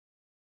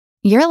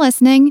You're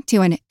listening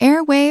to an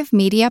Airwave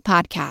Media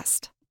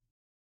Podcast.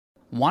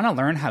 Want to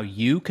learn how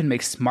you can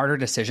make smarter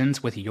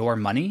decisions with your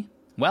money?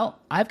 Well,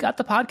 I've got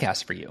the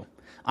podcast for you.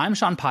 I'm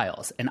Sean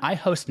Piles, and I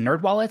host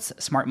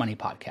NerdWallet's Smart Money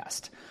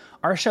Podcast.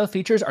 Our show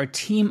features our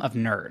team of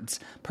nerds,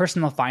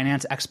 personal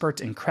finance experts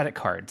in credit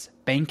cards,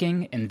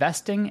 banking,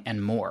 investing,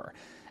 and more.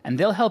 And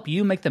they'll help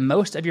you make the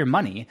most of your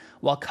money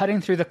while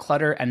cutting through the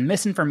clutter and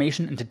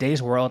misinformation in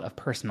today's world of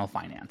personal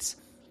finance.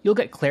 You'll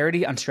get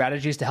clarity on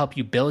strategies to help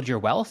you build your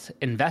wealth,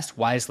 invest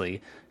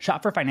wisely,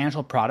 shop for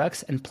financial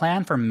products, and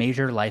plan for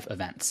major life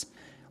events.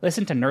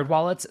 Listen to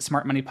NerdWallet's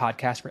Smart Money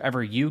Podcast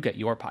wherever you get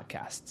your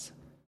podcasts.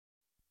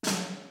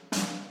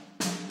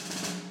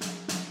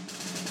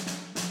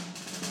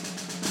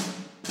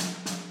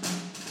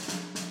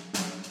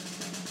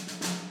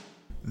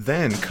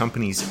 Then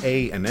companies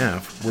A and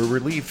F were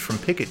relieved from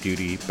picket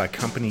duty by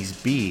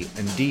companies B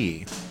and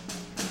D.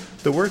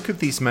 The work of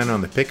these men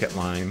on the picket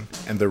line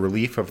and the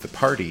relief of the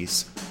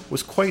parties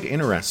was quite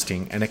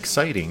interesting and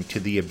exciting to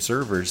the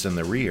observers in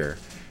the rear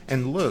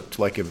and looked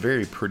like a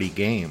very pretty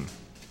game.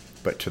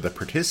 But to the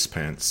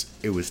participants,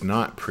 it was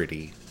not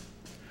pretty.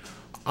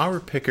 Our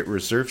picket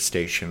reserve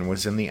station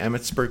was in the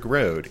Emmitsburg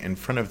Road in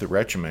front of the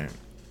regiment.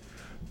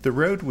 The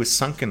road was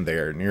sunken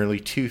there nearly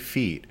 2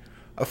 feet,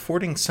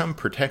 affording some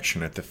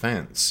protection at the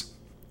fence.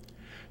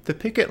 The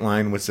picket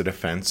line was at a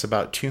fence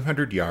about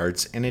 200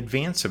 yards in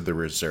advance of the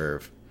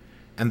reserve,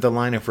 and the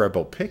line of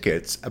rebel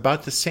pickets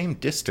about the same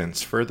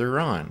distance further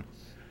on,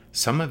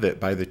 some of it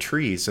by the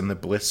trees in the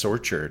Bliss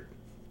orchard.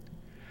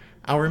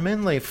 Our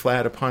men lay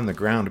flat upon the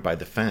ground by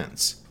the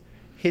fence,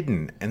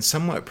 hidden and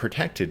somewhat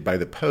protected by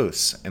the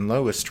posts and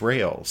lowest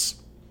rails.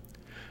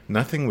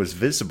 Nothing was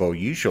visible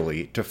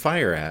usually to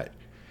fire at,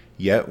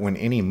 yet when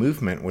any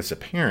movement was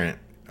apparent,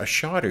 a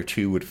shot or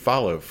two would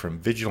follow from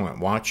vigilant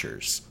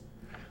watchers.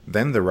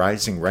 Then the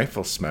rising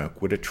rifle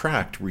smoke would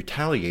attract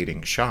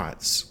retaliating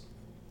shots.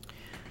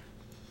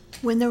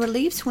 When the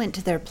reliefs went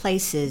to their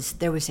places,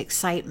 there was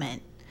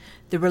excitement.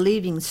 The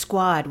relieving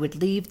squad would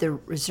leave the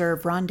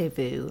reserve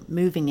rendezvous,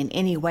 moving in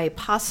any way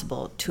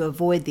possible to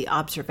avoid the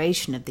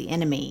observation of the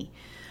enemy.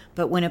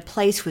 But when a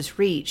place was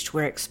reached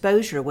where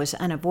exposure was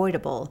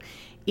unavoidable,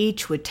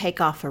 each would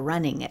take off a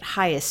running at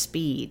highest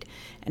speed,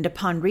 and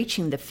upon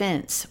reaching the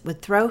fence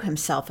would throw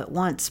himself at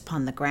once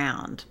upon the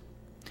ground.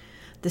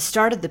 The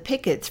start of the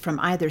pickets from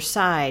either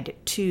side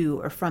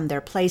to or from their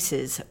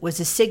places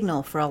was a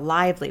signal for a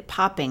lively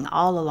popping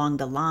all along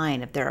the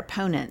line of their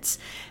opponents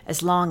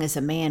as long as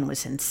a man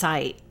was in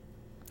sight.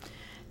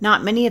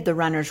 Not many of the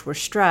runners were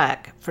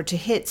struck, for to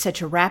hit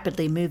such a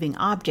rapidly moving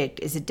object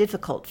is a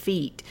difficult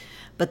feat,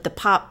 but the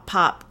pop,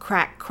 pop,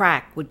 crack,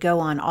 crack would go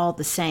on all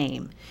the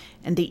same,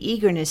 and the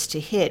eagerness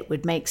to hit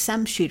would make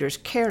some shooters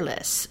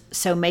careless,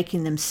 so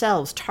making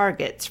themselves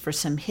targets for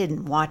some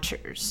hidden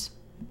watchers.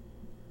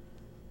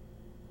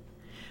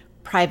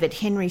 Private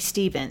Henry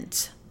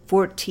Stevens,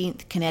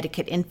 14th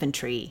Connecticut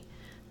Infantry,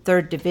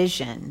 3rd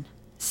Division,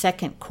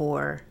 2nd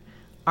Corps,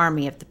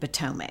 Army of the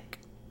Potomac.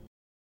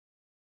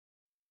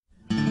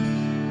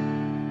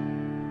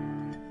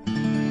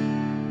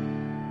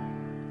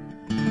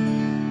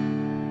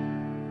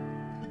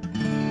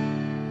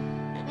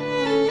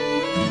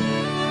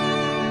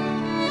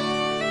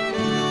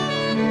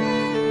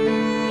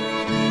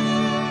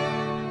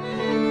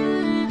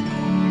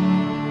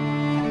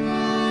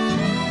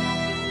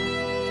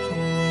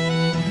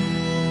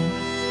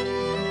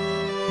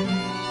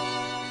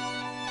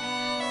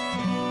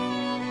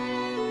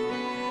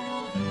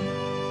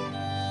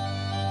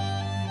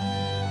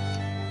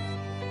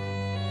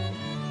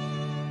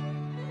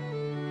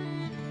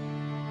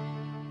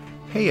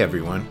 Hey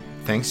everyone,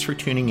 thanks for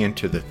tuning in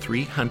to the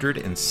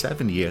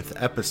 370th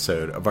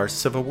episode of our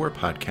Civil War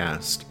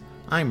podcast.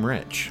 I'm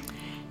Rich.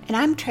 And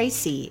I'm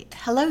Tracy.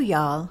 Hello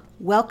y'all,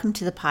 welcome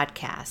to the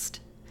podcast.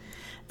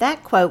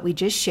 That quote we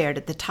just shared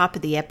at the top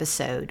of the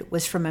episode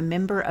was from a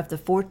member of the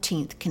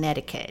 14th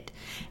Connecticut,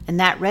 and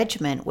that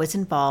regiment was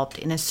involved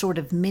in a sort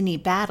of mini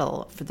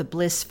battle for the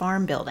Bliss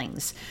farm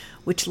buildings,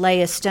 which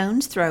lay a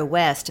stone's throw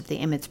west of the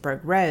Emmitsburg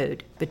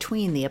Road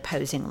between the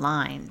opposing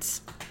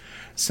lines.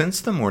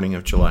 Since the morning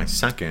of July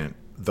 2nd,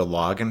 the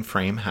log and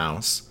frame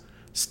house,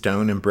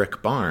 stone and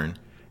brick barn,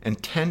 and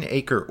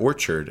 10-acre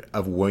orchard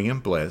of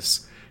William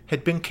Bliss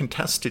had been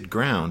contested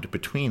ground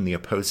between the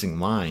opposing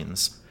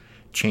lines,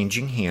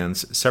 changing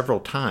hands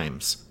several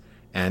times,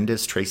 and,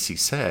 as Tracy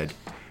said,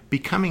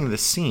 becoming the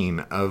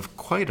scene of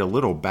quite a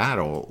little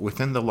battle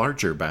within the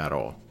larger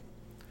battle.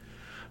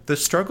 The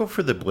struggle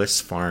for the Bliss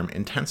farm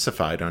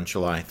intensified on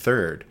July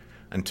 3rd,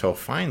 until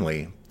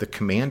finally the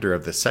commander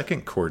of the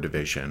 2nd Corps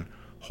Division,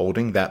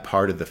 holding that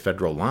part of the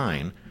federal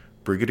line,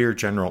 Brigadier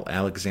General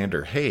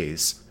Alexander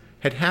Hayes,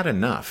 had had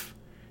enough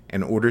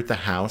and ordered the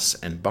house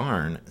and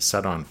barn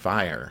set on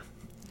fire.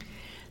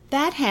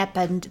 That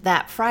happened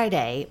that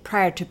Friday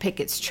prior to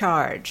Pickett's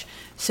charge,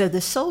 so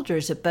the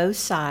soldiers of both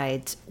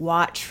sides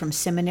watched from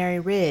Seminary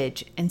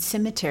Ridge and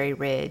Cemetery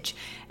Ridge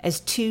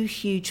as 2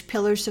 huge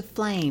pillars of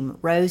flame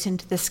rose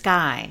into the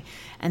sky,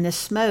 and the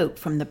smoke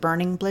from the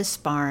burning Bliss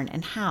barn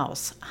and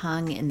house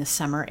hung in the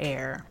summer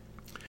air.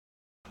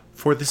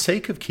 For the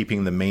sake of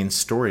keeping the main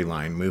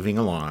storyline moving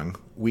along,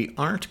 we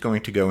aren't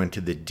going to go into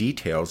the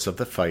details of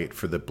the fight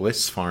for the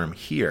Bliss Farm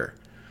here,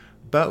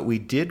 but we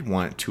did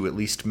want to at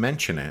least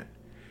mention it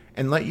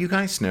and let you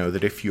guys know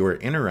that if you're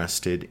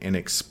interested in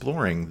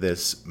exploring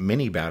this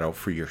mini battle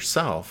for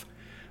yourself,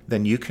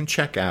 then you can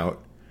check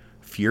out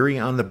Fury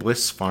on the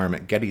Bliss Farm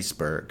at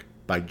Gettysburg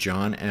by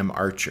John M.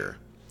 Archer.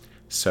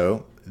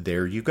 So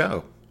there you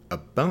go, a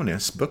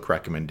bonus book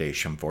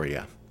recommendation for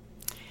you.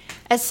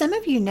 As some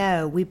of you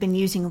know, we've been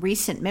using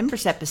recent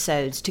members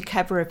episodes to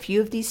cover a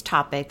few of these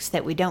topics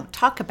that we don't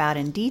talk about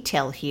in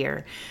detail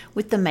here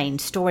with the main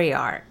story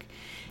arc.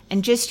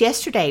 And just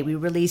yesterday, we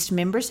released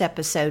members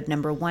episode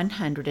number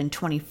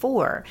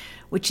 124,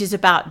 which is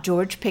about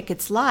George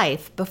Pickett's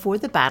life before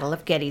the Battle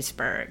of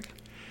Gettysburg.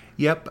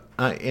 Yep,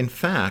 in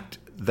fact,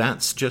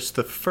 that's just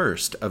the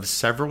first of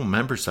several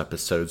members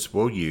episodes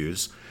we'll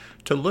use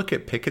to look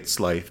at Pickett's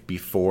life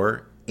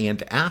before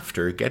and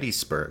after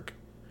Gettysburg.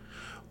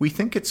 We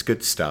think it's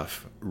good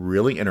stuff,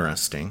 really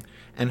interesting,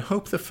 and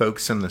hope the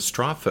folks in the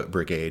Strawfoot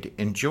Brigade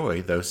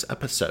enjoy those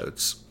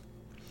episodes.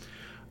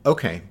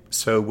 Okay,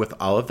 so with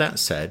all of that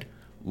said,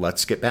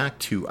 let's get back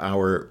to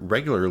our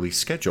regularly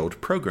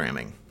scheduled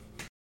programming.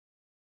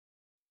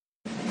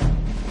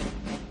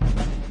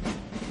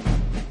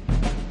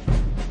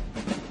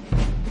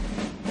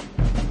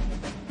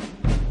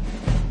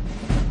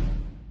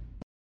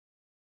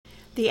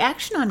 The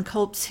action on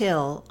Culp's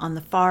Hill, on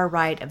the far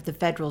right of the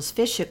Federals'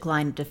 Fishhook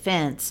line of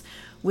defense,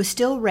 was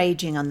still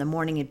raging on the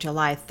morning of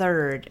July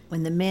 3rd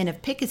when the men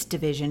of Pickett's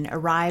division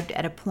arrived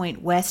at a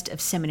point west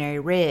of Seminary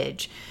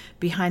Ridge,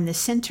 behind the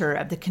center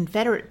of the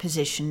Confederate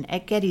position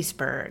at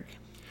Gettysburg.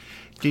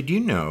 Did you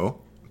know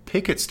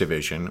Pickett's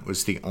division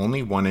was the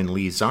only one in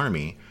Lee's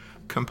army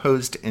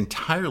composed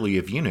entirely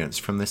of units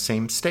from the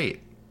same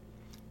state?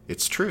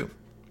 It's true.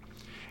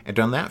 And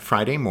on that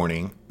Friday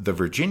morning, the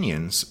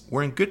Virginians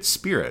were in good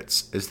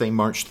spirits as they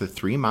marched the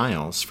 3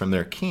 miles from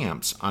their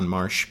camps on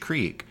Marsh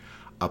Creek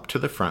up to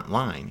the front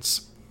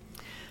lines.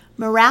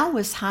 Morale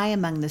was high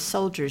among the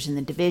soldiers in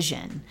the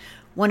division.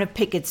 One of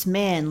Pickett's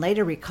men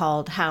later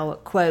recalled how,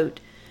 quote,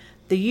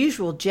 "the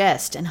usual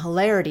jest and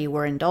hilarity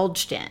were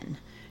indulged in.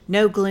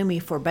 No gloomy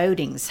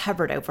forebodings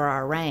hovered over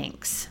our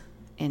ranks,"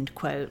 end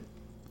quote.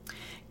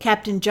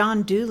 Captain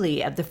John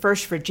Dooley of the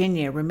 1st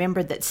Virginia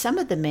remembered that some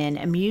of the men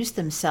amused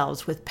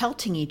themselves with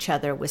pelting each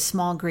other with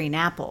small green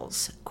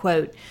apples.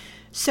 Quote,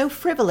 "so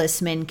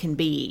frivolous men can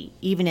be,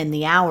 even in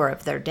the hour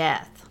of their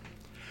death."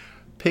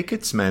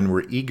 Pickett's men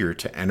were eager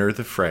to enter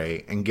the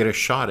fray and get a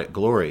shot at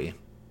glory.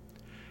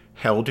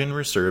 Held in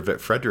reserve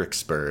at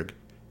Fredericksburg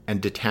and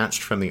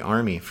detached from the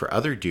army for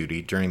other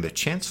duty during the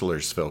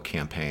Chancellorsville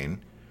campaign,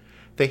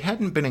 they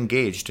hadn't been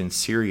engaged in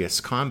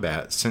serious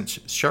combat since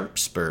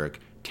Sharpsburg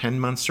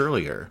 10 months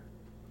earlier.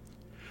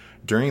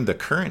 During the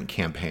current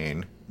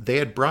campaign, they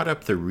had brought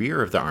up the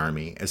rear of the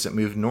army as it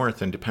moved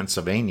north into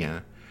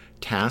Pennsylvania,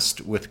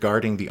 tasked with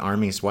guarding the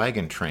army's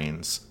wagon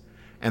trains,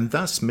 and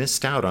thus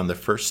missed out on the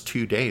first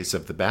 2 days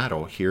of the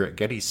battle here at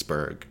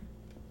Gettysburg.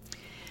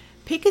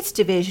 Pickett's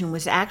division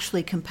was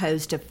actually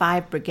composed of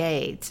 5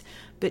 brigades,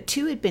 but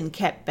 2 had been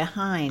kept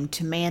behind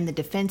to man the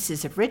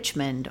defenses of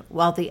Richmond,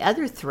 while the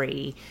other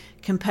 3,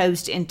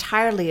 composed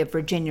entirely of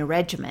Virginia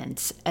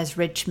regiments, as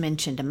Rich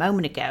mentioned a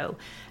moment ago,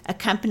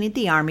 accompanied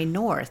the army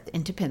north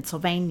into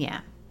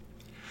Pennsylvania.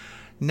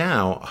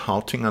 Now,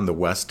 halting on the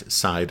west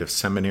side of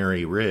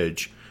Seminary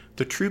Ridge,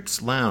 the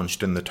troops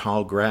lounged in the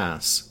tall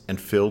grass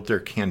and filled their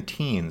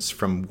canteens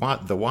from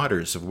the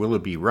waters of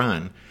Willoughby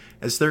Run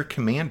as their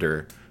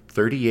commander,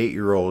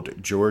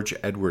 38-year-old George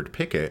Edward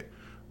Pickett,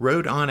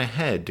 rode on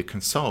ahead to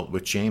consult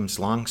with James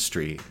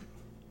Longstreet.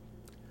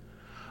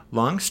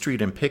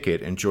 Longstreet and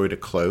Pickett enjoyed a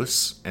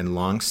close and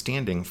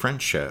long-standing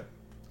friendship.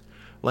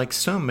 Like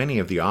so many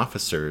of the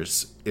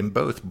officers, in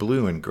both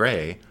blue and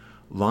gray,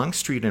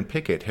 Longstreet and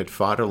Pickett had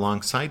fought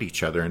alongside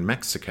each other in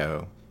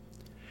Mexico.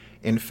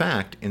 In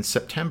fact, in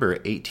September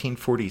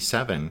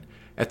 1847,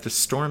 at the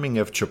storming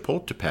of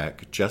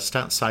Chapultepec just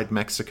outside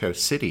Mexico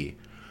City,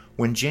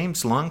 when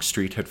James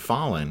Longstreet had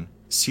fallen,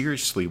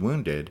 seriously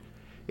wounded,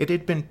 it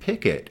had been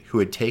Pickett who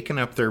had taken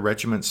up their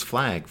regiment's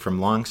flag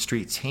from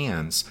Longstreet's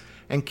hands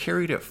and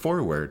carried it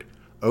forward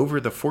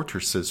over the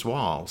fortress's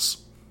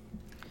walls.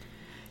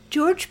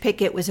 George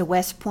Pickett was a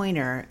West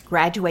Pointer,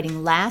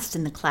 graduating last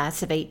in the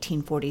class of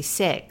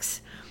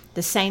 1846,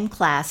 the same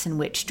class in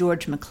which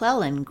George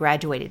McClellan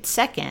graduated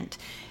second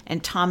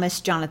and Thomas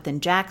Jonathan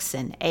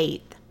Jackson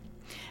eighth.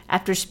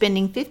 After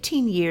spending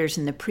 15 years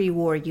in the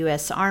pre-war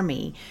U.S.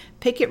 Army,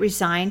 Pickett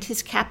resigned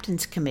his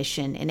captain's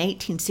commission in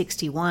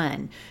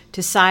 1861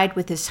 to side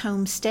with his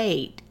home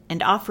state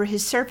and offer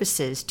his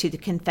services to the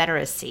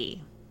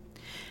Confederacy.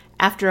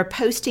 After a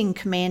posting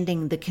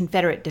commanding the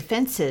Confederate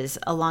defenses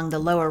along the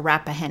lower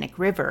Rappahannock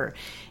River,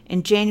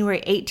 in January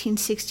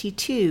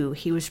 1862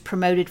 he was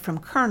promoted from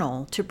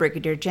colonel to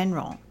brigadier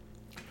general.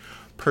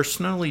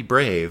 Personally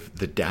brave,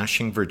 the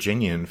dashing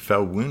Virginian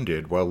fell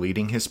wounded while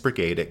leading his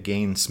brigade at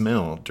Gaines'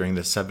 Mill during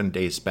the 7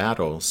 Days'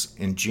 Battles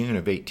in June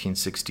of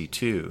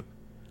 1862.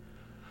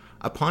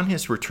 Upon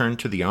his return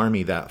to the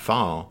army that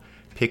fall,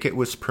 Pickett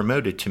was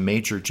promoted to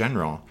Major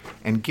General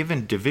and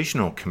given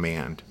divisional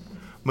command,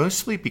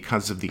 mostly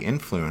because of the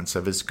influence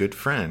of his good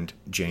friend,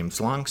 James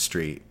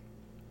Longstreet.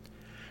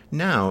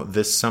 Now,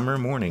 this summer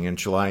morning in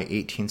July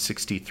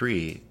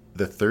 1863,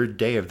 the third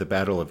day of the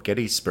Battle of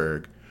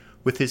Gettysburg,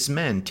 with his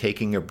men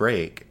taking a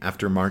break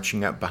after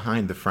marching up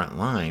behind the front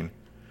line,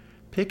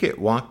 Pickett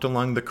walked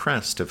along the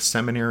crest of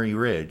Seminary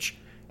Ridge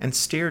and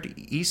stared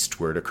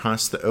eastward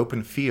across the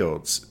open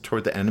fields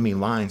toward the enemy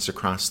lines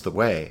across the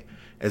way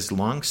as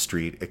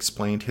Longstreet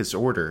explained his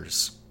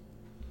orders.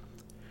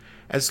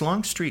 As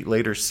Longstreet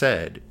later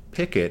said,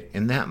 Pickett,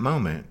 in that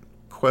moment,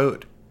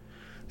 quote,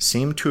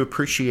 seemed to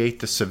appreciate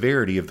the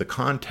severity of the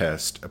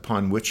contest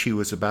upon which he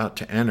was about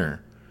to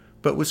enter,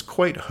 but was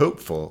quite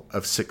hopeful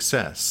of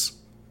success.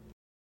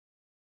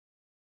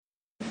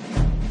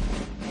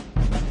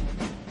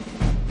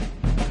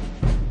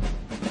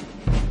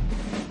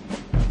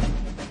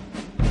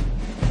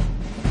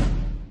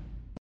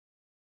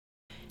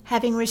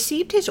 Having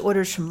received his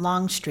orders from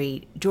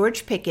Longstreet,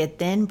 George Pickett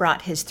then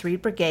brought his 3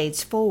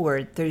 brigades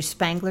forward through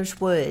Spangler's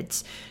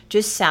Woods,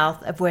 just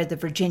south of where the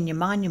Virginia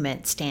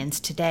Monument stands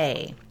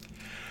today.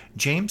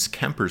 James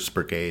Kemper's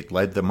brigade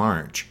led the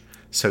march,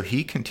 so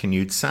he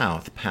continued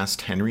south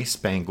past Henry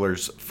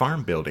Spangler's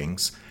farm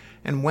buildings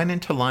and went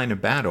into line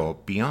of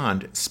battle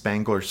beyond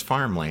Spangler's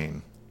farm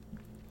lane.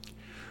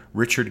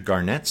 Richard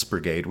Garnett's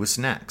brigade was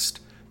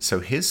next, so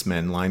his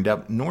men lined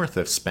up north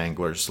of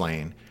Spangler's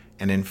lane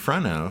and in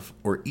front of,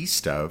 or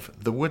east of,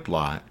 the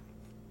woodlot.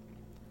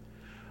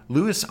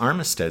 Lewis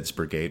Armistead's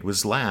brigade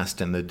was last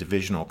in the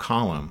divisional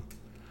column.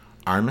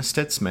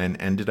 Armistead's men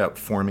ended up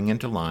forming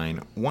into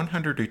line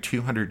 100 or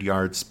 200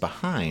 yards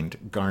behind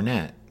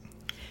Garnett.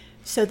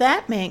 So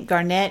that meant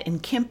Garnett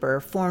and Kemper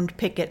formed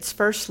Pickett's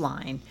first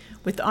line,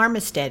 with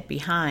Armistead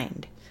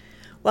behind.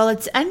 While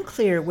it's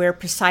unclear where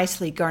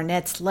precisely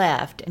Garnett's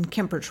left and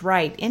Kemper's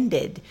right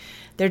ended,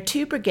 their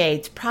 2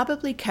 brigades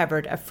probably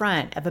covered a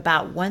front of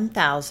about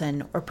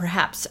 1,000 or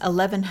perhaps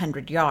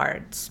 1,100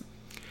 yards.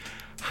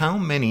 How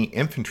many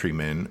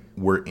infantrymen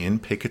were in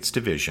Pickett's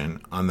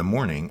division on the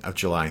morning of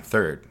July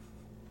 3rd?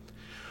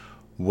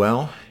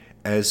 Well,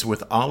 as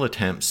with all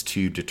attempts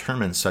to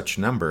determine such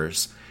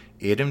numbers,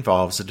 it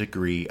involves a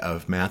degree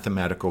of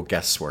mathematical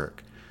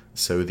guesswork,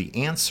 so the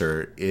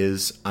answer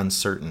is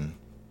uncertain.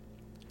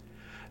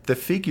 The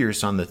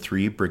figures on the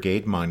 3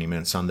 brigade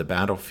monuments on the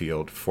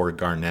battlefield for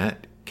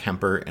Garnett,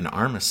 Kemper, and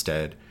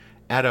Armistead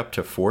add up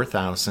to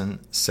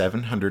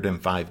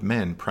 4,705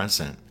 men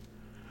present,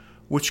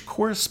 which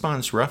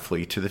corresponds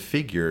roughly to the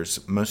figures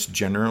most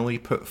generally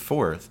put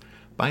forth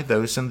by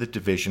those in the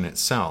division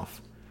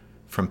itself,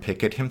 from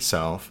Pickett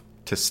himself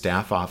to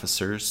staff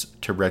officers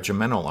to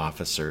regimental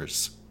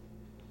officers.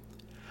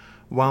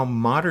 While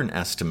modern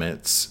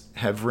estimates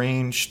have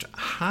ranged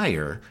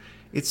higher,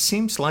 it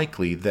seems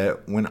likely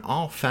that when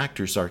all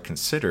factors are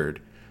considered,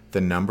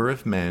 the number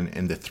of men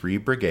in the 3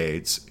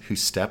 brigades who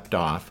stepped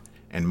off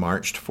and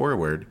marched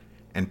forward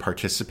and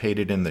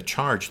participated in the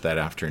charge that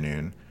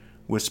afternoon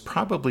was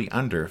probably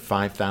under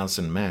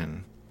 5,000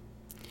 men.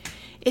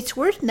 It's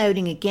worth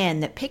noting again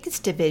that Pickett's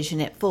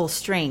division at full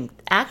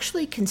strength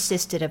actually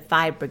consisted of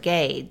 5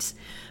 brigades,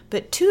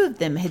 but 2 of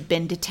them had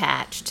been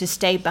detached to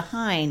stay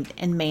behind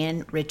and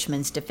man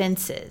Richmond's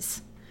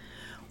defenses.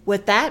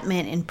 What that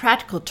meant in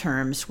practical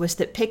terms was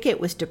that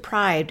Pickett was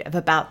deprived of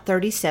about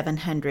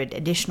 3,700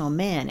 additional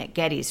men at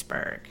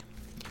Gettysburg.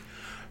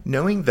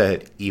 Knowing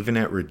that even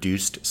at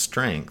reduced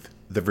strength,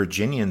 the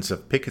Virginians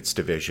of Pickett's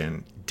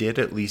division did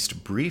at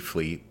least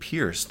briefly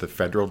pierce the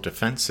Federal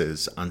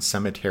defenses on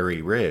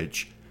Cemetery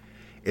Ridge,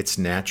 it's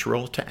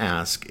natural to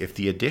ask if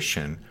the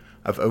addition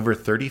of over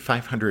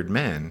 3,500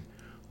 men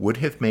would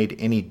have made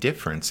any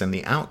difference in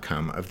the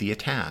outcome of the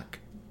attack.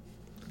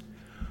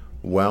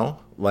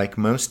 Well, like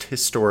most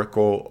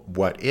historical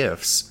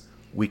what-ifs,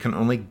 we can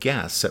only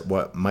guess at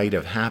what might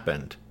have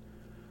happened.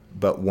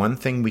 But one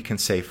thing we can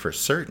say for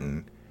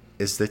certain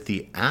is that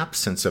the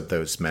absence of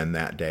those men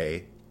that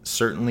day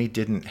certainly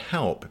didn't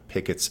help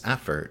Pickett's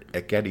effort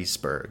at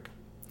Gettysburg.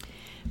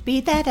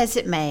 Be that as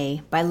it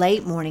may, by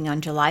late morning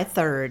on July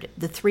 3rd,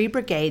 the 3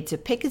 brigades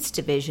of Pickett's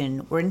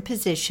division were in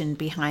position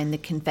behind the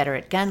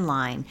Confederate gun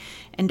line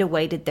and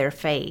awaited their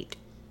fate.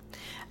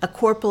 A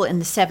corporal in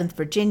the 7th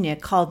Virginia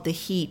called the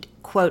heat,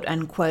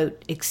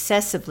 quote-unquote,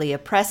 excessively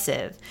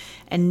oppressive,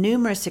 and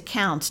numerous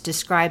accounts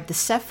described the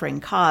suffering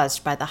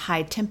caused by the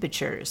high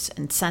temperatures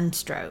and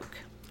sunstroke.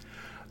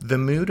 The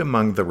mood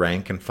among the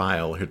rank and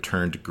file had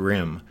turned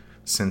grim,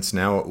 since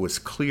now it was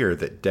clear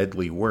that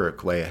deadly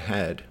work lay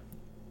ahead.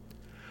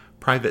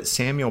 Private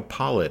Samuel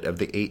Pollitt of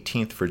the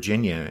 18th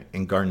Virginia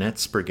in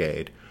Garnett's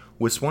brigade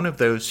was one of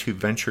those who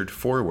ventured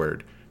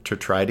forward to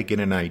try to get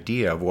an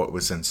idea of what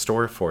was in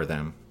store for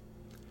them.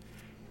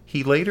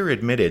 He later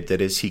admitted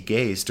that as he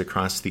gazed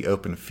across the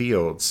open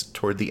fields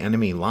toward the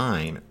enemy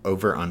line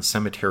over on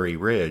Cemetery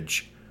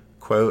Ridge,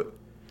 quote,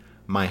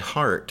 "My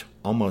heart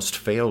almost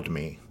failed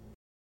me."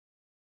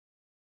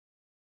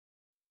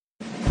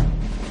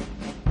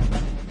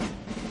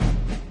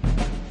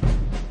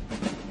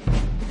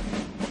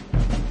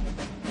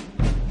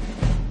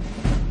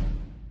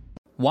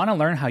 Want to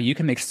learn how you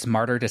can make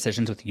smarter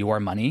decisions with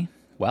your money?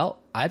 Well,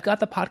 I've got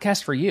the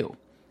podcast for you.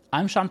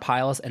 I'm Sean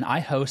Piles, and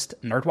I host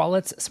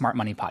NerdWallet's Smart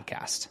Money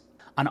Podcast.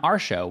 On our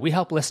show, we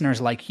help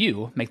listeners like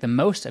you make the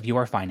most of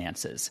your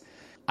finances.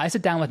 I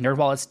sit down with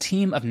NerdWallet's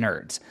team of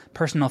nerds,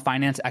 personal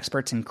finance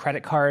experts in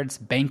credit cards,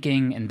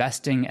 banking,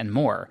 investing, and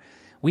more.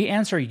 We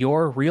answer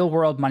your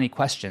real-world money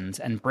questions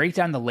and break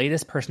down the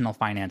latest personal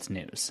finance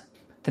news.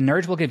 The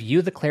nerds will give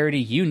you the clarity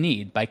you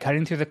need by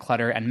cutting through the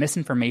clutter and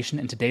misinformation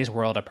in today's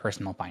world of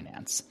personal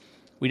finance.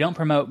 We don't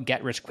promote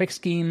get-rich-quick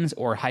schemes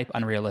or hype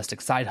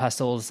unrealistic side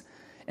hustles.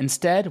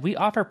 Instead, we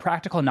offer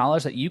practical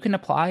knowledge that you can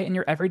apply in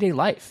your everyday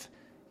life.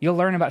 You'll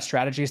learn about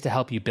strategies to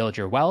help you build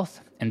your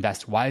wealth,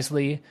 invest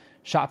wisely,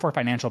 shop for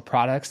financial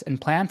products, and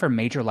plan for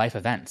major life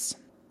events.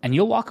 And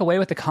you'll walk away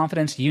with the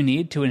confidence you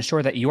need to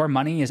ensure that your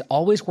money is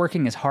always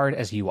working as hard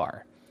as you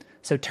are.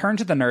 So turn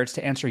to the nerds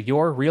to answer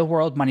your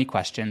real-world money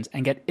questions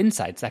and get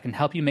insights that can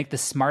help you make the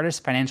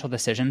smartest financial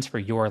decisions for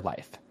your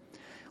life.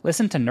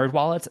 Listen to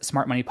NerdWallet's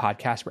Smart Money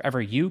Podcast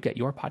wherever you get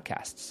your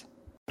podcasts.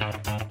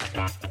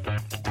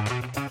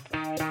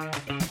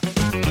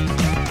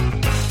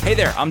 Hey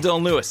there, I'm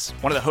Dylan Lewis,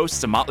 one of the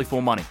hosts of Motley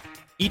Fool Money.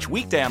 Each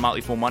weekday on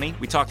Motley Fool Money,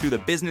 we talk through the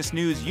business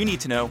news you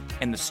need to know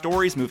and the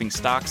stories moving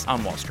stocks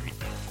on Wall Street.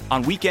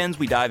 On weekends,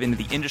 we dive into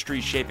the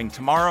industries shaping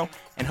tomorrow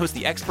and host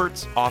the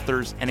experts,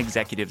 authors, and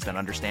executives that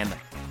understand them.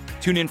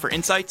 Tune in for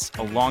insights,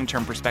 a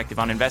long-term perspective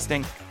on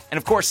investing, and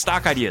of course,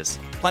 stock ideas.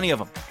 Plenty of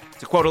them.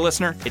 To quote a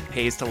listener, it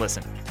pays to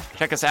listen.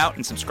 Check us out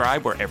and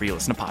subscribe wherever you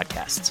listen to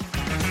podcasts.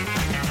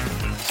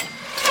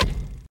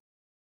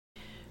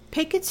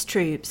 Pickett's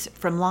troops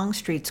from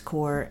Longstreet's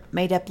Corps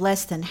made up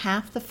less than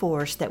half the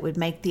force that would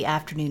make the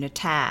afternoon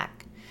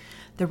attack.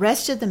 The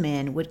rest of the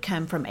men would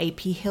come from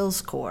A.P. Hill's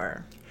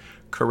Corps.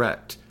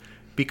 Correct.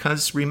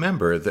 Because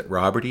remember that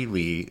Robert E.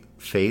 Lee,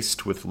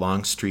 faced with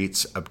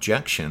Longstreet's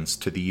objections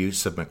to the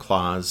use of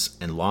McLaws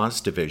and Law's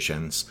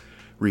divisions,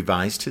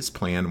 revised his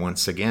plan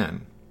once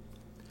again.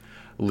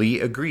 Lee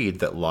agreed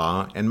that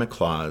Law and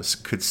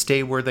McLaws could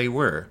stay where they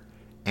were,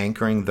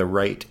 anchoring the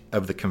right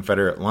of the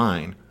Confederate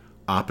line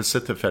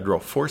opposite the Federal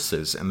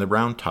forces in the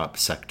Round Top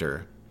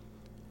sector.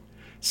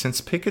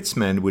 Since Pickett's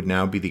men would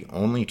now be the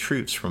only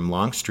troops from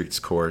Longstreet's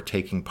Corps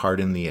taking part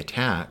in the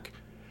attack,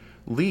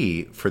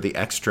 Lee, for the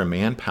extra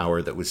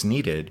manpower that was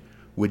needed,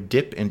 would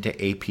dip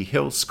into A.P.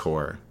 Hill's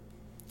Corps.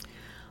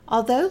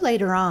 Although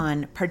later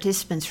on,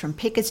 participants from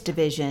Pickett's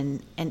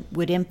division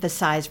would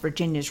emphasize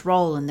Virginia's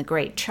role in the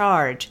Great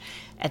Charge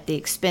at the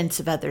expense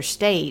of other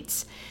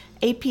states,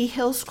 A.P.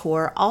 Hill's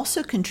Corps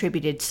also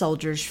contributed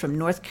soldiers from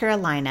North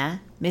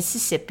Carolina,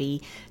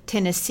 Mississippi,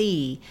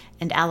 Tennessee,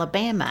 and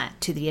Alabama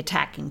to the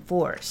attacking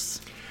force.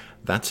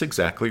 That's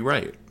exactly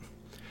right.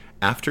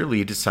 After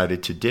Lee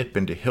decided to dip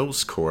into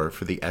Hill's Corps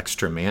for the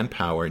extra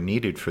manpower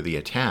needed for the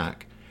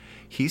attack,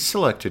 he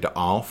selected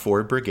all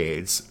 4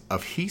 brigades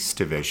of Heath's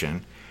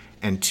division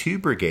and 2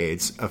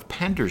 brigades of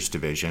Pender's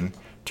division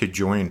to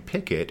join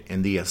Pickett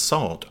in the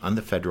assault on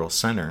the Federal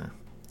center.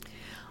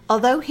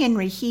 Although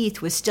Henry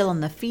Heath was still in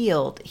the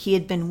field, he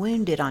had been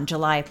wounded on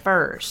July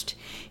 1st.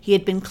 He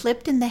had been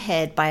clipped in the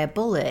head by a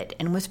bullet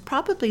and was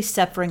probably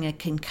suffering a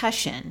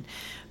concussion,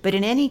 but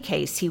in any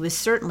case, he was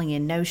certainly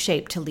in no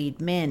shape to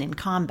lead men in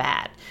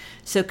combat,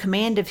 so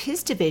command of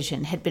his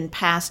division had been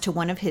passed to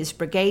one of his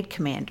brigade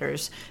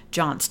commanders,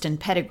 Johnston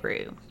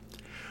Pettigrew.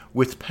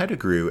 With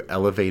Pettigrew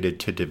elevated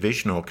to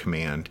divisional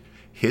command,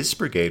 his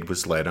brigade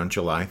was led on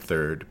July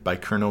 3rd by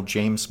Colonel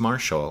James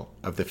Marshall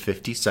of the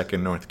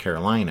 52nd North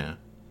Carolina.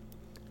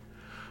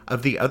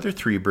 Of the other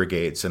 3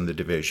 brigades in the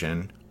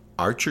division,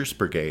 Archer's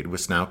brigade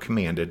was now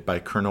commanded by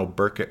Colonel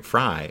Burkett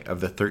Fry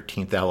of the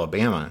 13th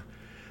Alabama,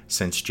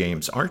 since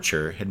James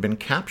Archer had been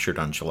captured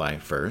on July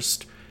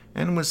 1st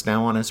and was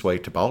now on his way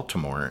to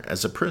Baltimore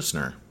as a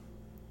prisoner.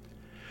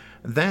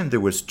 Then there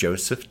was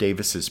Joseph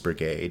Davis's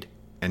brigade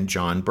and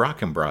John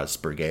Brockenbrough's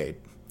brigade.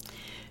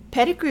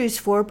 Pettigrew's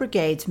 4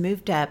 brigades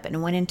moved up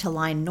and went into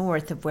line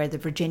north of where the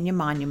Virginia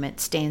Monument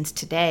stands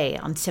today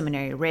on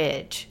Seminary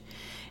Ridge.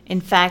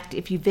 In fact,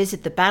 if you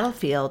visit the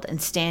battlefield and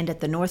stand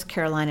at the North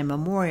Carolina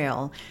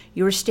Memorial,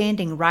 you are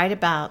standing right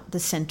about the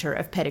center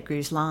of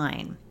Pettigrew's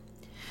line.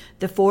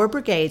 The 4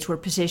 brigades were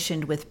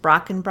positioned with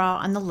Brockenbrough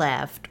on the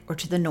left, or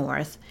to the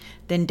north,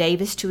 then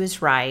Davis to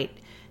his right,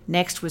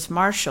 next was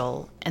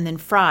Marshall, and then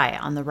Fry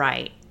on the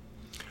right.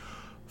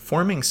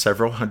 Forming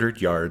several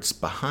hundred yards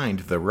behind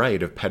the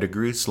right of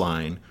Pettigrew's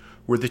line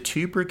were the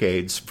 2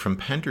 brigades from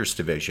Pender's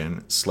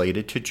division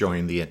slated to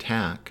join the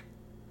attack.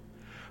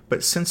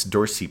 But since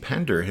Dorsey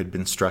Pender had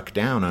been struck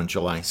down on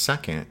July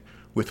 2nd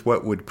with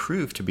what would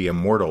prove to be a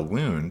mortal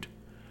wound,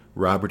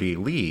 Robert E.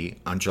 Lee,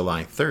 on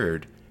July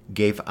 3rd,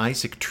 gave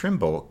Isaac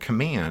Trimble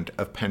command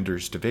of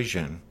Pender's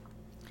division.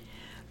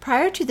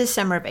 Prior to the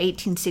summer of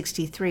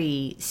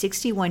 1863,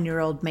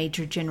 61-year-old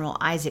Major General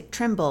Isaac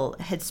Trimble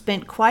had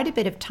spent quite a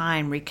bit of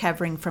time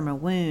recovering from a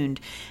wound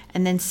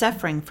and then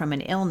suffering from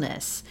an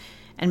illness,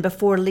 and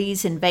before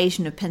Lee's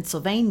invasion of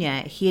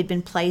Pennsylvania, he had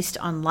been placed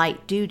on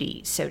light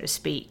duty, so to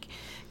speak,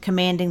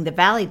 commanding the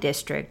Valley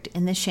District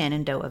in the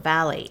Shenandoah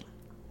Valley.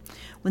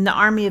 When the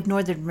Army of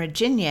Northern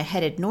Virginia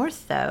headed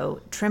north,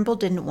 though, Trimble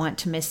didn't want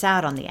to miss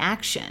out on the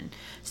action,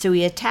 so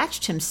he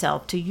attached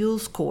himself to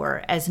Ewell's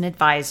corps as an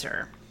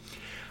advisor.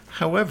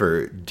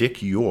 However,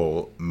 Dick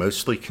Ewell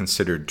mostly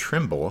considered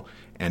Trimble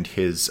and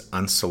his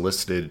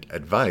unsolicited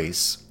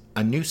advice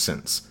a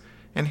nuisance,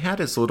 and had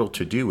as little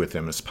to do with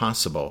him as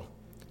possible.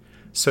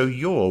 So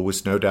Ewell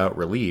was no doubt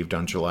relieved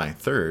on July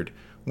 3rd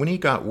when he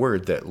got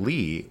word that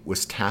Lee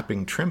was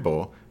tapping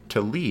Trimble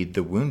to lead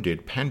the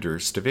wounded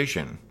Pender's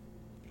division.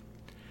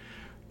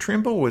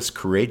 Trimble was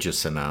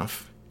courageous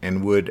enough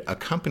and would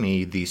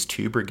accompany these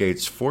two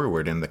brigades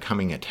forward in the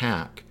coming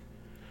attack,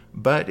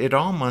 but it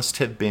all must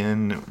have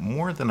been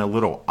more than a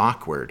little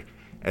awkward,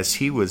 as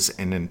he was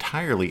an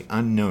entirely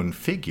unknown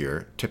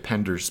figure to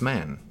Pender's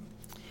men.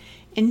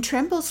 In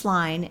Trimble's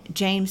line,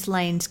 James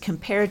Lane's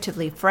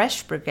comparatively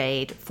fresh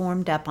brigade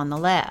formed up on the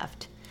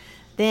left.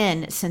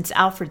 Then, since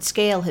Alfred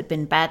Scale had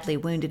been badly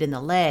wounded in the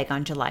leg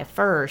on July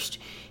 1st,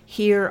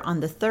 here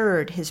on the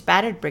 3rd, his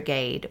battered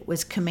brigade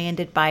was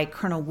commanded by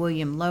Colonel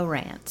William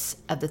Lowrance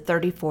of the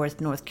 34th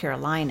North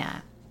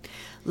Carolina.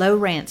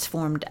 Lowrance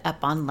formed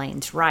up on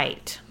Lane's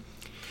right.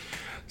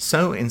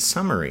 So, in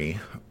summary,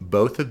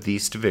 both of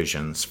these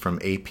divisions from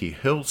A.P.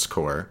 Hill's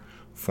corps,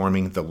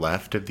 forming the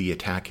left of the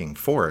attacking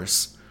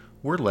force,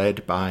 were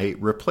led by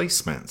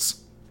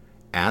replacements,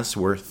 as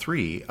were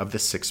 3 of the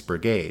 6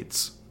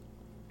 brigades.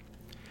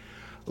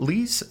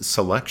 Lee's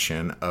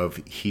selection of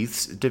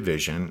Heath's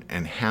division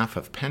and half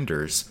of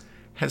Pender's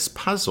has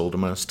puzzled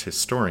most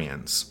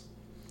historians.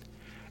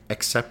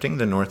 Excepting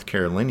the North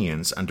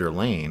Carolinians under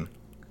Lane,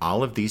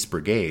 all of these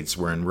brigades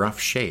were in rough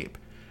shape,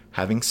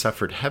 having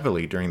suffered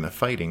heavily during the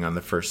fighting on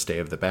the first day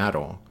of the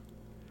battle.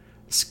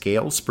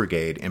 Scales'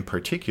 brigade, in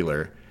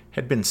particular,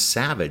 had been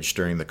savaged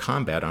during the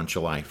combat on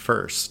July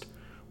 1st,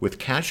 with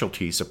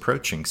casualties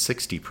approaching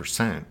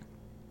 60%.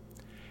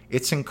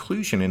 Its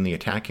inclusion in the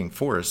attacking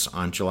force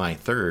on July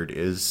 3rd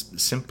is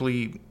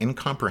simply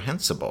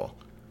incomprehensible.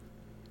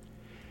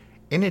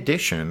 In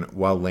addition,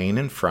 while Lane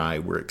and Fry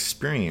were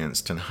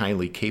experienced and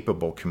highly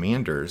capable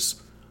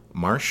commanders,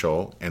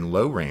 Marshall and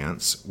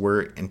Lowrance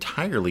were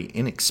entirely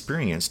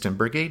inexperienced in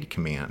brigade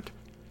command,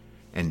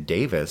 and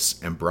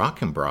Davis and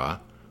Brockenbrough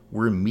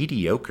were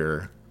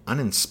mediocre,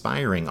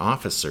 uninspiring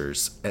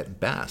officers at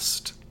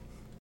best.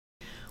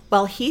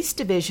 While Heath's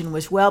division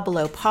was well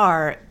below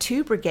par,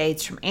 2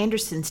 brigades from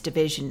Anderson's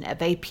division of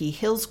A.P.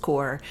 Hill's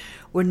corps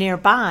were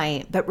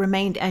nearby but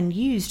remained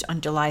unused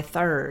on July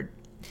 3rd.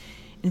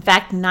 In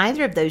fact,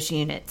 neither of those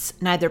units,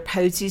 neither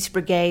Posey's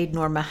brigade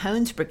nor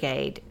Mahone's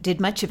brigade,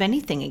 did much of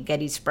anything at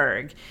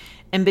Gettysburg,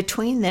 and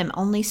between them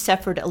only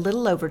suffered a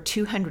little over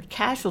 200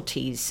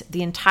 casualties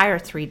the entire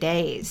 3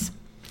 days.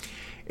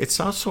 It's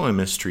also a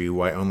mystery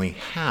why only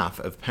half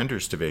of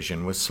Pender's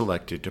division was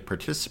selected to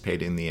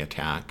participate in the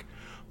attack,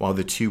 while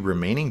the 2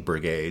 remaining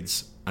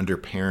brigades, under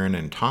Perrin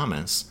and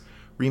Thomas,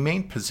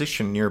 remained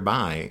positioned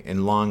nearby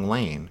in Long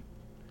Lane.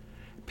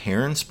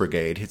 Perrin's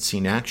brigade had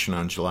seen action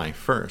on July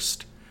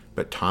 1st,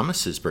 but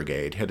Thomas's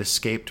brigade had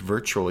escaped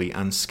virtually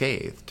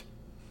unscathed.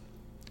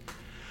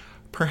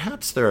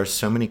 Perhaps there are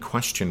so many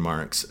question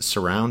marks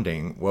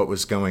surrounding what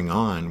was going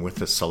on with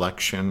the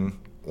selection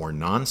or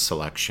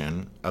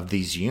non-selection of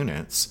these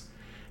units,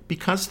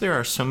 because there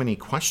are so many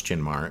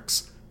question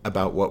marks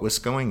about what was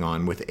going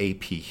on with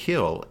A.P.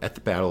 Hill at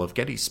the Battle of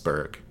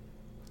Gettysburg.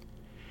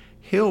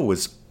 Hill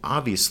was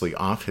obviously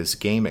off his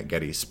game at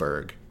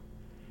Gettysburg.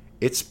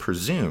 It's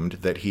presumed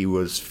that he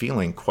was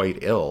feeling quite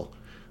ill,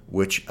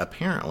 which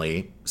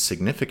apparently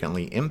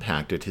significantly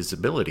impacted his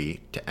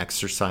ability to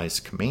exercise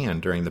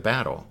command during the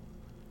battle.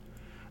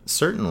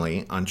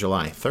 Certainly, on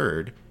July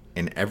 3rd,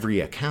 in every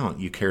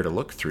account you care to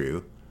look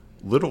through,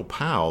 Little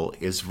Powell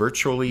is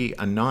virtually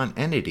a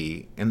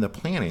non-entity in the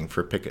planning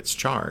for Pickett's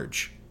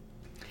charge.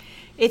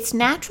 It's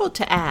natural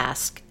to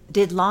ask,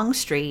 did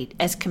Longstreet,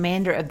 as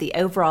commander of the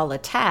overall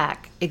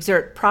attack,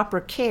 exert proper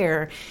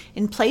care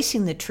in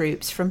placing the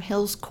troops from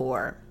Hill's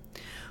corps?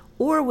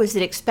 Or was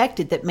it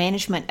expected that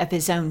management of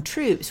his own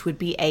troops would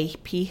be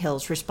A.P.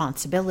 Hill's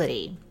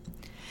responsibility?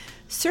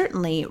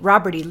 Certainly,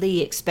 Robert E.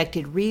 Lee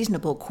expected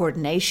reasonable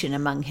coordination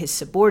among his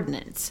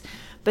subordinates,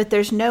 but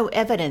there's no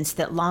evidence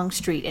that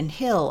Longstreet and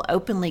Hill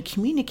openly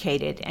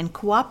communicated and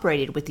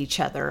cooperated with each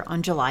other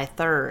on July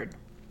 3rd.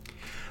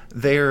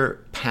 Their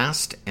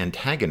past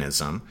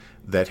antagonism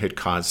that had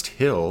caused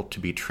Hill to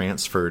be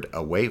transferred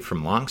away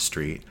from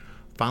Longstreet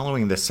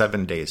following the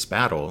 7 days'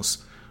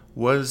 battles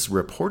was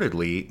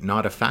reportedly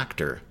not a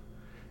factor,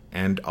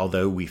 and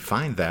although we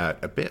find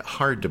that a bit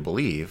hard to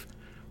believe,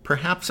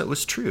 perhaps it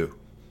was true,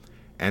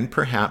 and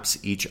perhaps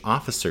each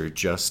officer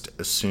just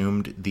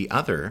assumed the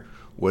other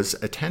was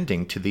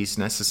attending to these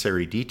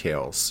necessary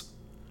details.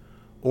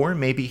 Or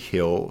maybe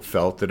Hill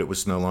felt that it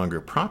was no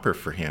longer proper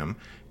for him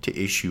to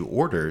issue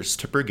orders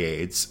to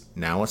brigades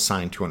now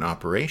assigned to an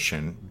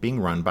operation being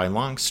run by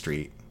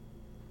Longstreet.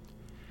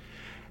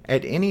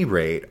 At any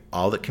rate,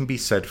 all that can be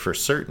said for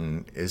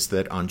certain is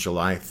that on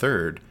July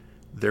 3rd,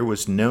 there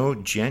was no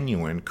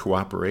genuine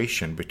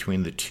cooperation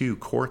between the 2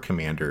 corps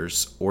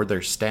commanders or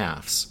their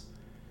staffs.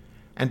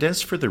 And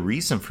as for the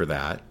reason for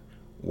that,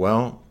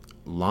 Well,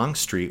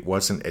 Longstreet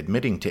wasn't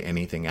admitting to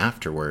anything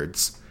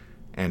afterwards,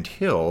 and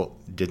Hill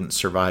didn't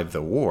survive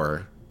the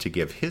war to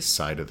give his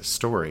side of the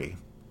story.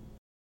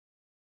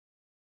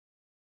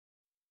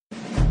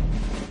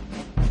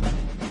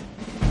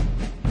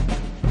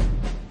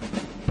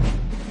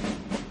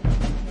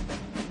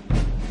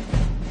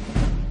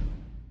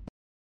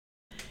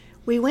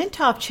 We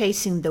went off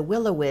chasing the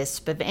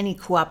will-o-wisp of any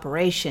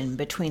cooperation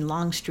between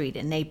Longstreet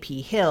and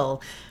A.P.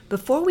 Hill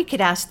before we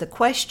could ask the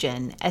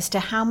question as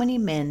to how many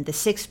men the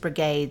 6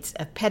 brigades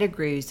of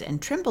Pettigrew's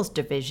and Trimble's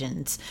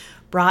divisions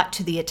brought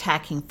to the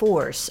attacking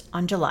force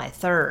on July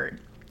 3rd.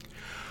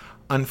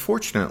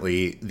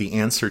 Unfortunately, the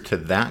answer to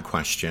that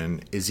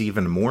question is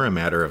even more a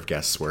matter of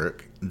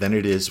guesswork than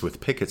it is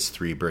with Pickett's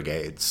 3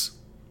 brigades.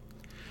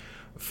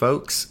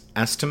 Folks,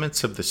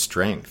 estimates of the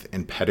strength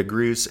in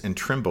Pettigrew's and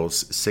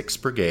Trimble's 6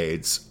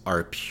 brigades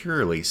are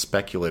purely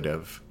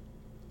speculative.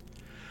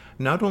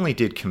 Not only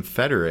did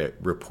Confederate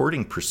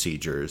reporting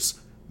procedures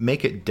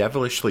make it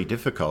devilishly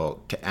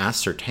difficult to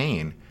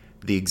ascertain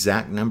the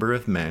exact number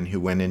of men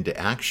who went into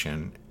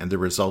action and the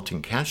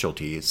resulting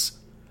casualties,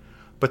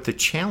 but the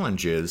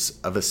challenges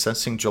of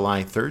assessing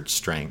July 3rd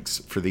strengths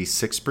for these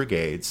 6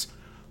 brigades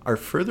are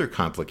further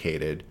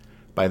complicated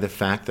by the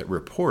fact that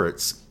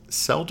reports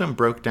seldom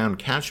broke down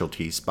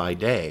casualties by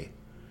day,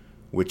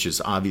 which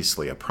is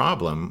obviously a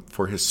problem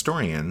for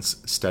historians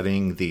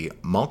studying the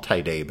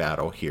multi-day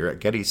battle here at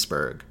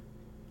Gettysburg.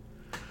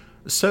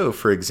 So,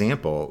 for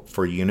example,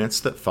 for units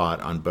that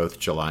fought on both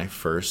July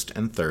 1st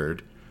and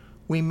 3rd,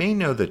 we may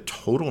know the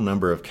total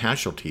number of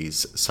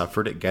casualties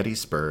suffered at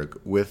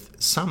Gettysburg with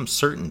some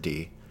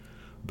certainty,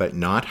 but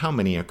not how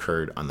many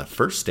occurred on the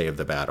first day of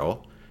the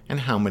battle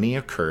and how many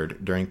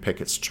occurred during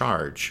Pickett's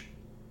charge.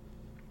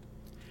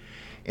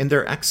 In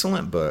their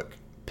excellent book,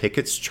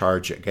 Pickett's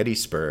Charge at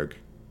Gettysburg,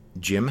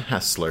 Jim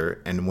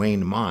Hessler and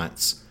Wayne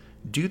Motts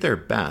do their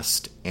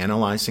best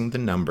analyzing the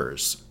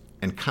numbers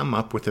and come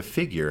up with a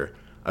figure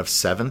of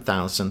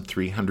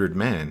 7,300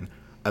 men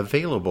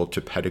available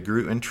to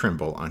Pettigrew and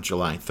Trimble on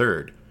July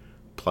 3rd,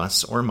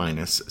 plus or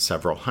minus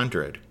several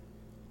hundred.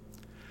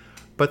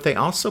 But they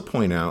also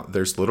point out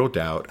there's little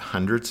doubt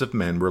hundreds of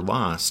men were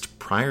lost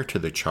prior to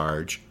the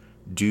charge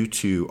due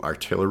to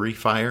artillery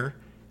fire,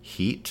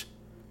 heat,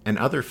 and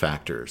other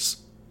factors.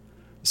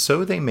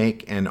 So they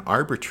make an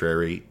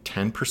arbitrary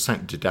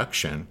 10%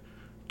 deduction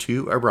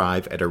to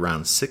arrive at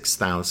around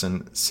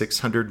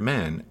 6,600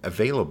 men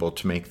available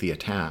to make the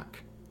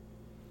attack.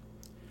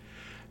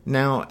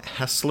 Now,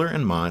 Hessler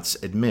and Motts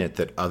admit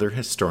that other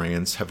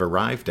historians have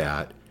arrived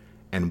at,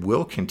 and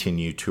will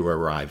continue to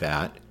arrive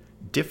at,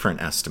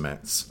 different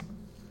estimates.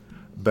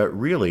 But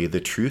really,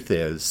 the truth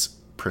is,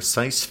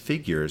 precise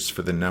figures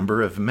for the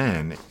number of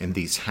men in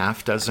these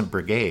half-dozen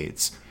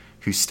brigades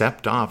who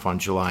stepped off on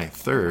July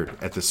 3rd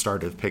at the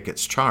start of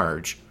Pickett's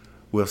charge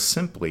will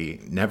simply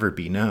never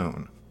be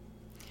known.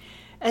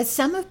 As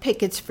some of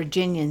Pickett's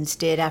Virginians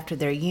did after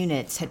their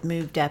units had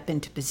moved up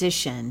into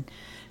position,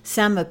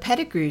 some of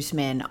Pettigrew's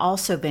men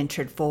also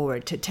ventured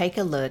forward to take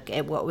a look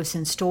at what was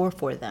in store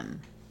for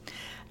them.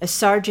 A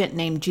sergeant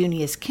named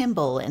Junius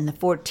Kimball in the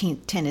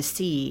 14th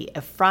Tennessee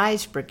of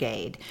Fry's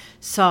brigade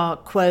saw,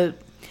 quote,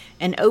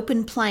 an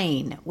open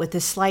plain with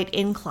a slight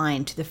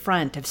incline to the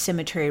front of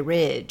Cemetery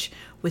Ridge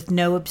with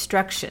no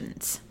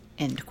obstructions,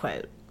 end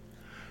quote.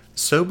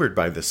 Sobered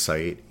by the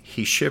sight,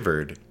 he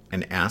shivered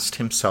and asked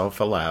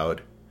himself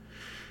aloud,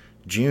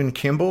 June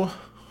Kimball,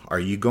 are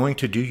you going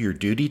to do your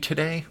duty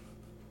today?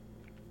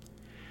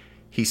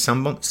 He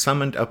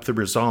summoned up the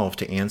resolve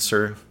to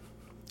answer,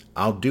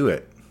 I'll do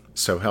it,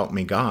 so help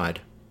me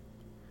God.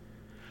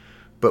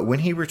 But when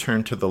he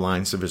returned to the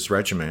lines of his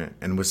regiment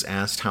and was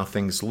asked how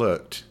things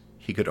looked,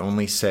 he could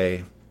only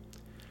say,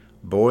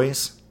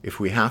 Boys, if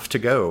we have to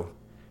go,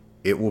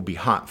 it will be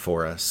hot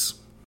for us.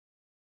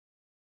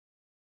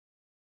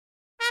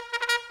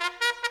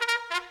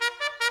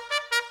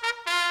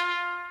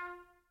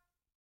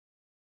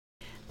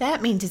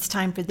 That means it's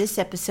time for this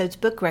episode's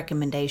book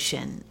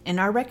recommendation, and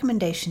our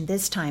recommendation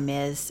this time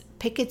is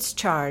Pickett's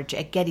Charge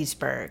at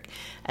Gettysburg,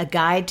 A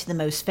Guide to the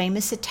Most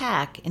Famous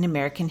Attack in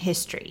American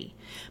History,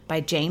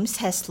 by James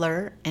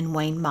Hessler and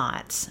Wayne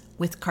Motts,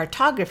 with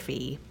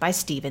cartography by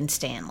Stephen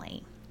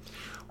Stanley.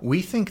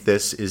 We think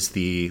this is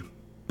the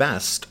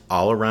best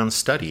all-around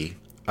study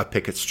of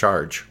Pickett's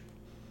Charge.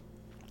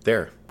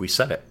 There, we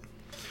said it.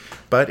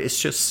 But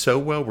it's just so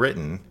well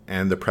written,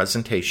 and the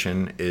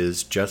presentation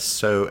is just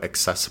so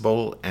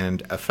accessible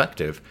and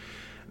effective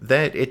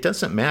that it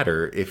doesn't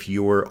matter if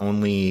you're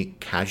only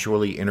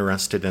casually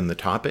interested in the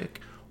topic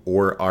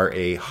or are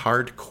a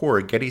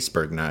hardcore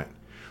Gettysburg nut.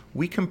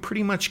 We can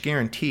pretty much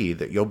guarantee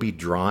that you'll be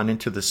drawn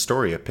into the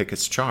story of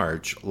Pickett's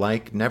Charge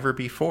like never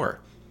before.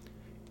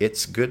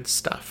 It's good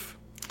stuff.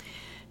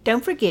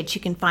 Don't forget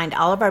you can find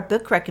all of our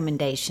book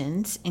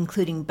recommendations,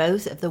 including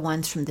both of the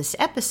ones from this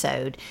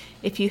episode,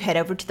 if you head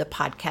over to the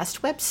podcast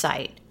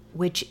website,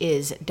 which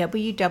is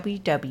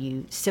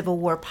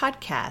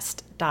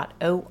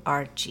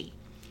www.civilwarpodcast.org.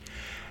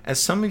 As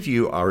some of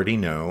you already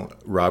know,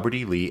 Robert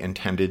E. Lee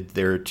intended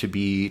there to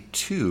be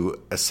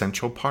two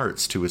essential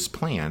parts to his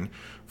plan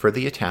for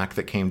the attack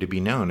that came to be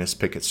known as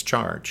Pickett's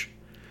Charge.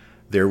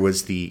 There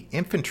was the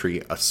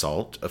infantry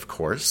assault, of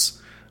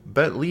course,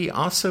 but Lee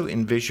also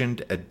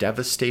envisioned a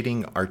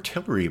devastating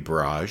artillery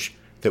barrage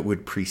that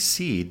would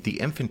precede the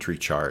infantry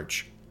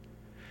charge.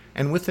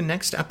 And with the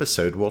next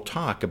episode, we'll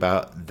talk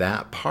about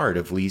that part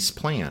of Lee's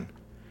plan,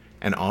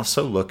 and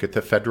also look at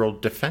the Federal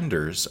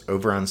defenders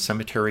over on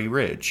Cemetery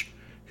Ridge,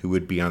 who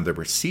would be on the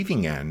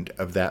receiving end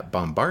of that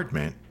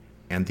bombardment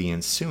and the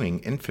ensuing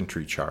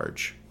infantry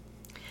charge.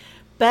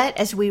 But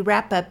as we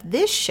wrap up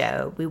this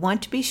show, we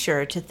want to be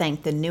sure to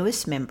thank the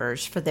newest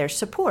members for their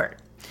support.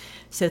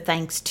 So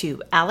thanks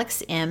to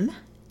Alex M.,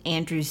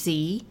 Andrew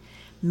Z.,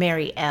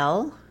 Mary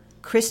L.,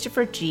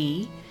 Christopher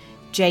G.,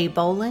 Jay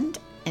Boland,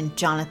 and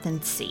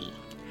Jonathan C.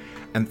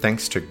 And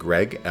thanks to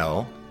Greg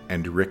L.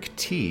 and Rick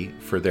T.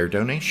 for their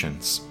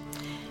donations.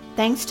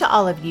 Thanks to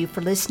all of you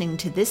for listening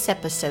to this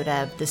episode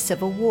of The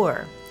Civil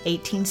War,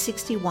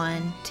 1861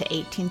 to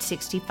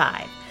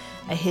 1865,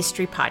 a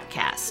history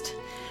podcast.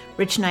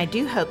 Rich and I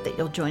do hope that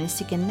you'll join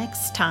us again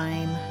next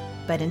time.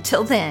 But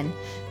until then,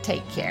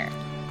 take care.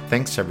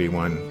 Thanks,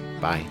 everyone.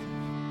 Bye.